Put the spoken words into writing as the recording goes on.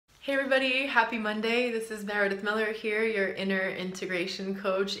Hey everybody, happy Monday. This is Meredith Miller here, your inner integration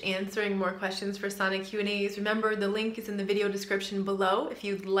coach, answering more questions for Sonic Q&As. Remember, the link is in the video description below if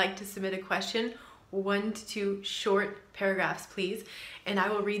you'd like to submit a question. 1 to 2 short paragraphs, please, and I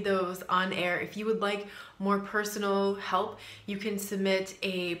will read those on air. If you would like more personal help, you can submit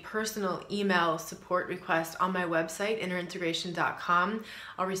a personal email support request on my website, innerintegration.com.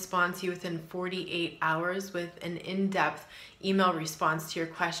 I'll respond to you within 48 hours with an in-depth email response to your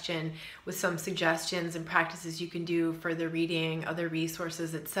question with some suggestions and practices you can do, further reading, other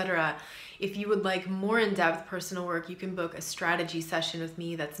resources, etc. If you would like more in-depth personal work, you can book a strategy session with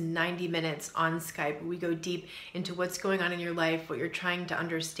me that's 90 minutes on Skype. We go deep into what's going on in your life, what you're trying to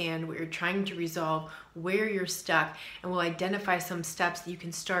understand, what you're trying to resolve, where you're stuck, and we'll identify some steps that you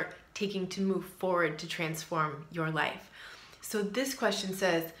can start taking to move forward to transform your life. So this question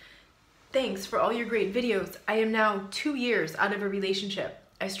says, thanks for all your great videos. I am now 2 years out of a relationship.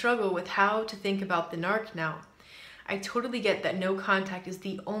 I struggle with how to think about the narc now. I totally get that no contact is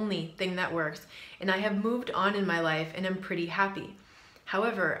the only thing that works, and I have moved on in my life and am pretty happy.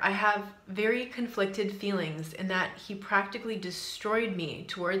 However, I have very conflicted feelings in that he practically destroyed me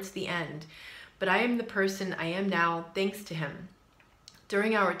towards the end, but I am the person I am now thanks to him.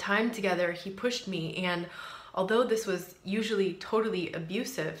 During our time together, he pushed me, and although this was usually totally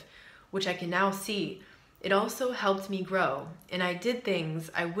abusive, which I can now see, it also helped me grow, and I did things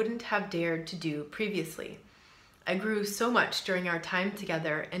I wouldn't have dared to do previously. I grew so much during our time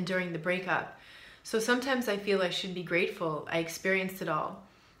together and during the breakup, so sometimes I feel I should be grateful I experienced it all.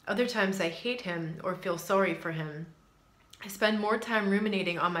 Other times I hate him or feel sorry for him. I spend more time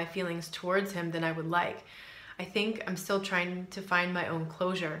ruminating on my feelings towards him than I would like. I think I'm still trying to find my own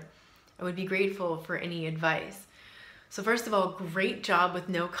closure. I would be grateful for any advice. So first of all, great job with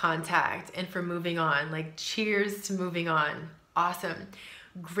no contact and for moving on. Like, cheers to moving on. Awesome.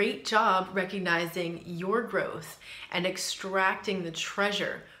 Great job recognizing your growth and extracting the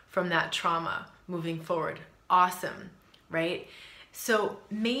treasure from that trauma moving forward. Awesome, right? So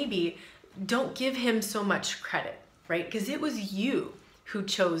maybe don't give him so much credit, right? Because it was you who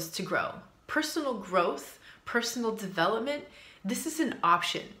chose to grow. Personal growth, personal development, this is an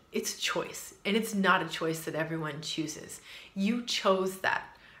option. It's a choice, and it's not a choice that everyone chooses. You chose that,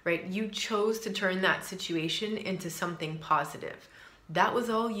 right? You chose to turn that situation into something positive. That was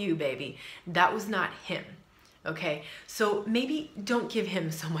all you, baby. That was not him, okay? So maybe don't give him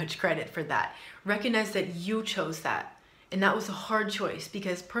so much credit for that. Recognize that you chose that, and that was a hard choice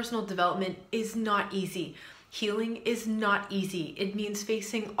because personal development is not easy. Healing is not easy. It means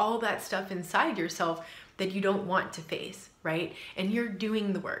facing all that stuff inside yourself that you don't want to face, right? And you're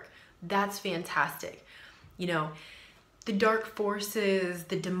doing the work. That's fantastic. You know, the dark forces,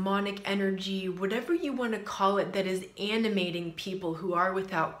 the demonic energy, whatever you want to call it, that is animating people who are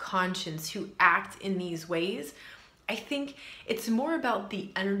without conscience, who act in these ways, I think it's more about the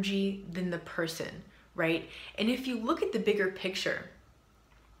energy than the person, right? And if you look at the bigger picture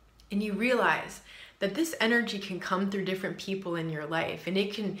and you realize that this energy can come through different people in your life, and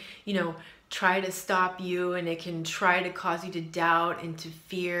it can, you know, try to stop you, and it can try to cause you to doubt and to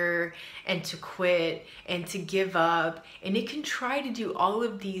fear and to quit and to give up, and it can try to do all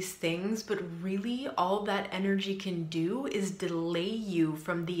of these things, but really all that energy can do is delay you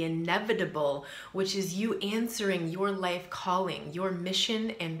from the inevitable, which is you answering your life calling, your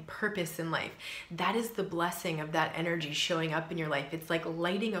mission and purpose in life. That is the blessing of that energy showing up in your life. It's like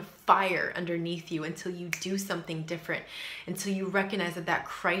lighting a fire underneath you until you do something different, until you recognize that that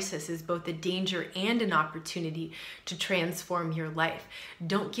crisis is both a danger and an opportunity to transform your life.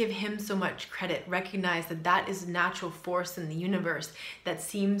 Don't give him so much credit. Recognize that that is a natural force in the universe that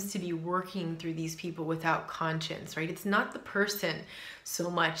seems to be working through these people without conscience, right? It's not the person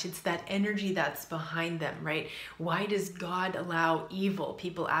so much, it's that energy that's behind them, right? Why does God allow evil?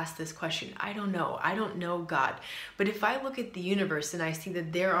 People ask this question. I don't know. I don't know God. But if I look at the universe and I see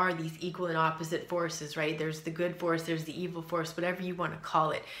that there are these equal and opposite forces, right? There's the good force, there's the evil force, whatever you want to call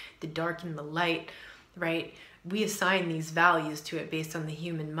it, the dark and the light, right? We assign these values to it based on the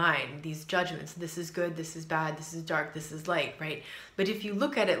human mind, these judgments. This is good, this is bad, this is dark, this is light, right? But if you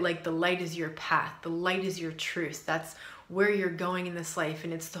look at it like the light is your path, the light is your truth, that's where you're going in this life,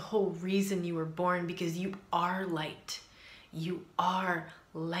 and it's the whole reason you were born, because you are light. You are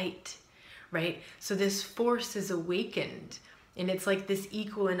light, right? So this force is awakened, and it's like this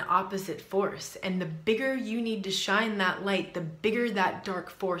equal and opposite force. And the bigger you need to shine that light, the bigger that dark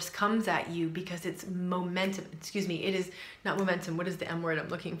force comes at you, because it's momentum. Excuse me, it is not momentum. What is the M word I'm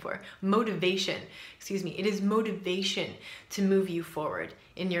looking for? Motivation. Excuse me. It is motivation to move you forward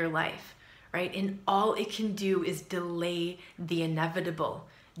in your life, right? And all it can do is delay the inevitable.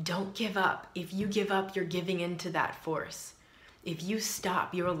 Don't give up. If you give up, you're giving into that force. If you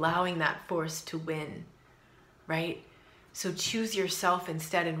stop, you're allowing that force to win, right? So choose yourself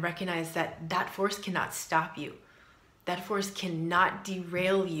instead and recognize that that force cannot stop you. That force cannot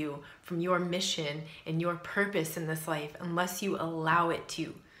derail you from your mission and your purpose in this life unless you allow it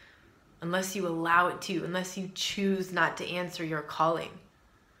to. Unless you allow it to, unless you choose not to answer your calling.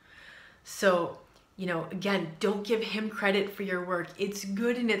 So, again, don't give him credit for your work. It's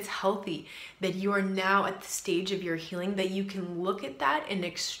good and it's healthy that you are now at the stage of your healing that you can look at that and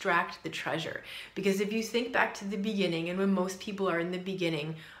extract the treasure. Because if you think back to the beginning, and when most people are in the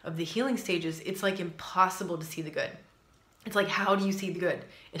beginning of the healing stages, it's like impossible to see the good. It's like, how do you see the good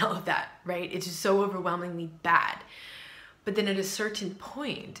in all of that, right? It's just so overwhelmingly bad. But then at a certain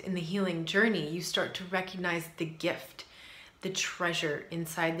point in the healing journey, you start to recognize the gift, the treasure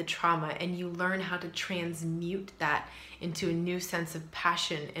inside the trauma, and you learn how to transmute that into a new sense of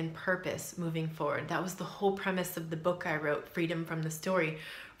passion and purpose moving forward. That was the whole premise of the book I wrote, Freedom from the Story,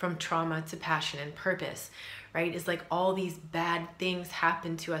 From Trauma to Passion and Purpose, right? It's like all these bad things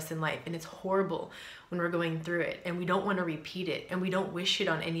happen to us in life, and it's horrible when we're going through it, and we don't want to repeat it, and we don't wish it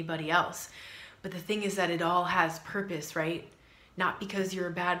on anybody else. But the thing is that it all has purpose, right? Not because you're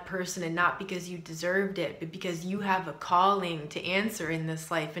a bad person and not because you deserved it, but because you have a calling to answer in this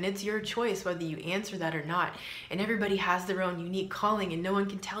life. And it's your choice whether you answer that or not. And everybody has their own unique calling, and no one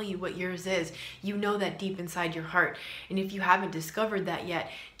can tell you what yours is. You know that deep inside your heart. And if you haven't discovered that yet,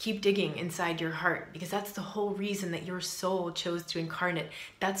 keep digging inside your heart, because that's the whole reason that your soul chose to incarnate.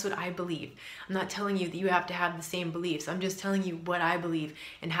 That's what I believe. I'm not telling you that you have to have the same beliefs. I'm just telling you what I believe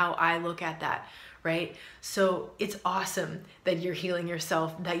and how I look at that. Right? So it's awesome that you're healing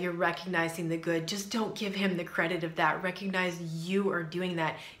yourself, that you're recognizing the good. Just don't give him the credit of that. Recognize you are doing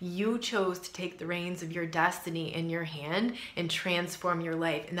that. You chose to take the reins of your destiny in your hand and transform your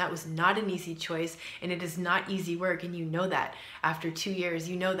life. And that was not an easy choice, and it is not easy work. And you know that after 2 years,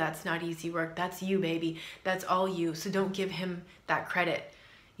 you know that's not easy work. That's you, baby. That's all you. So don't give him that credit.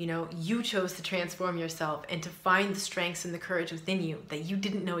 You chose to transform yourself and to find the strengths and the courage within you that you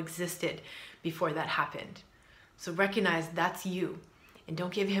didn't know existed before that happened. So recognize that's you, and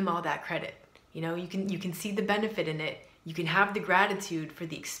don't give him all that credit. You can see the benefit in it. You can have the gratitude for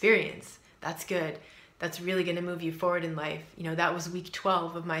the experience. That's good. That's really going to move you forward in life. That was week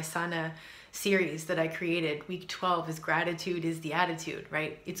 12 of my Sana series that I created. Week 12 is gratitude is the attitude,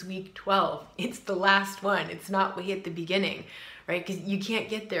 right? It's week 12. It's the last one. It's not way at the beginning, right? Because you can't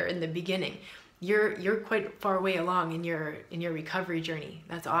get there in the beginning. You're quite far away along in your recovery journey.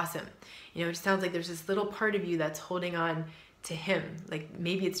 That's awesome. It sounds like there's this little part of you that's holding on to him. Like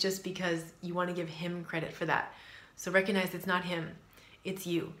maybe it's just because you want to give him credit for that. So recognize it's not him, it's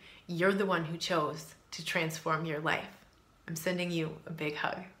you. You're the one who chose to transform your life. I'm sending you a big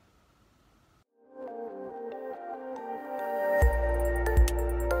hug.